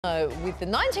With the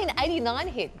 1989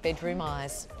 hit Bedroom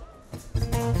Eyes.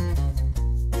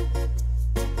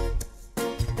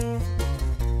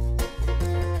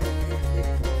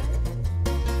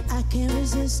 I can't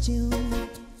resist you,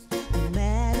 no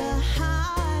matter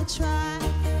how I try.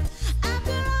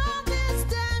 After all this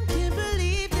time, can't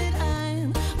believe that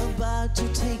I'm about to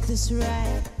take this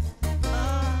ride.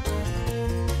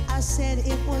 I said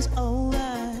it was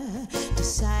over,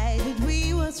 decided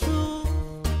we were through.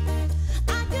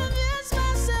 I convinced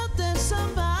myself that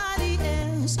somebody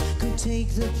else could take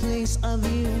the place of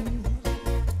you.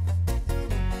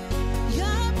 You're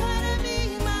a part of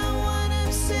me, my one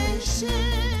obsession.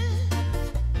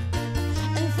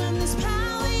 And from this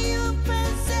power you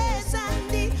possess,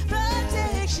 I need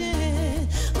protection.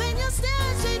 When you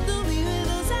stare straight through me with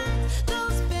those eyes,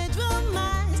 those bedroom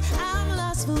eyes, I'm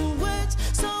lost for words,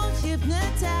 so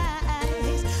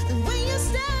hypnotized. And when you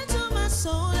stare into my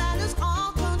soul, I lose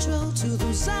all control to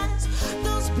those eyes,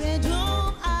 those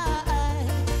bedroom eyes.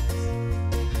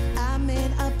 I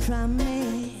made a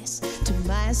promise to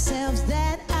myself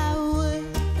that I would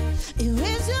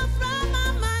erase you from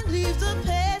my mind, leave the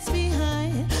past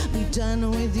behind, be done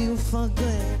with you for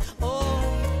good. Oh,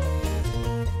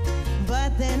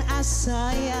 but then I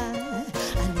saw ya,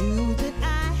 I knew that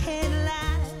I had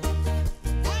lied.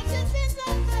 Action is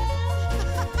like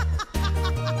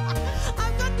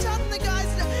I've got Todd and the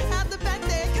guys out the back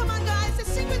there. Come on, guys,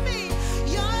 just sing with me.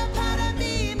 You're a part of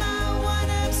me, my one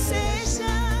obsession.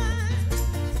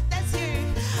 That's you.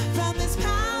 From this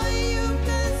power you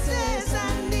possess, I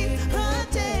need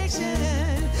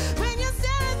protection. When you're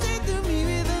staring straight through me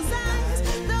with those eyes,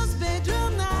 those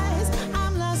bedroom eyes,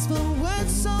 I'm lost for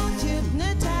words, so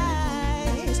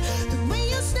hypnotized. The way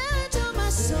you stare into my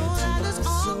soul, I lose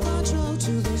all control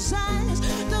to those eyes,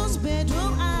 those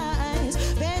bedroom eyes,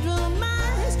 bedroom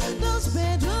eyes, those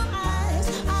bedroom eyes.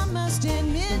 I must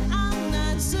admit I'm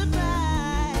not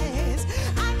surprised.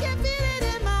 I can feel it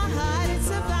in my heart, it's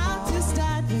about to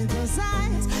start with those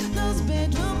eyes, those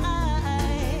bedroom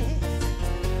eyes.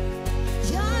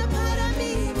 You're a part of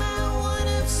me, my one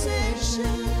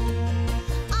obsession.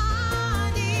 I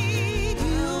need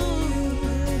you,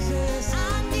 I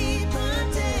need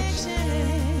protection.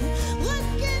 What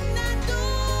can I do?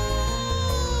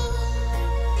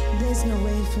 There's no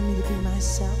way for me to be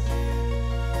myself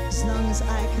as long as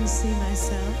I can see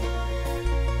myself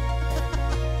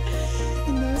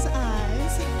in those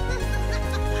eyes.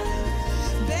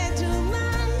 Bedroom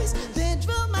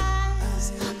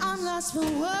eyes, I'm lost for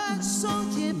words, so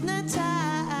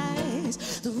hypnotized.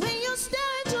 The way you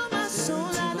stare into my soul,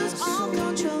 I lose all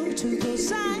control to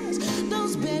those eyes,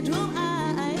 those bedroom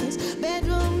eyes,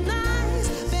 bedroom eyes,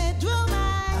 bedroom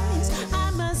eyes.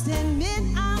 I must admit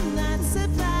I'm not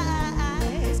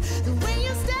surprised. The way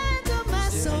you stare into my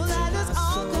soul, I lose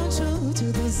all control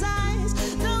to those eyes,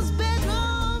 those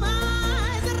bedroom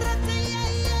eyes. Yeah,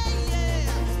 yeah, yeah.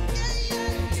 Yeah,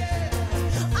 yeah,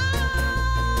 yeah. Oh,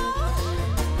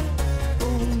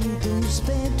 those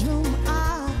bedroom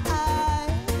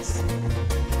eyes.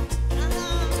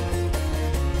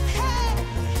 Hey,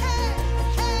 hey,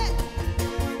 hey.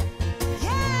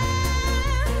 Yeah.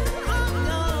 Oh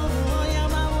no, you're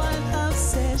my one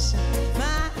obsession,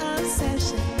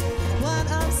 one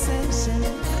obsession.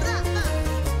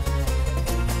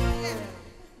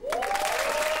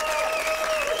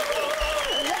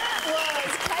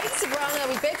 Ceberano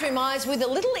with Bedroom Eyes, with a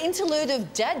little interlude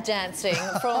of dad dancing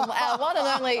from our one and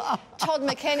only Todd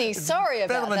McKenny. Sorry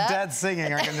about that. Better than dad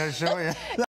singing, I can assure you.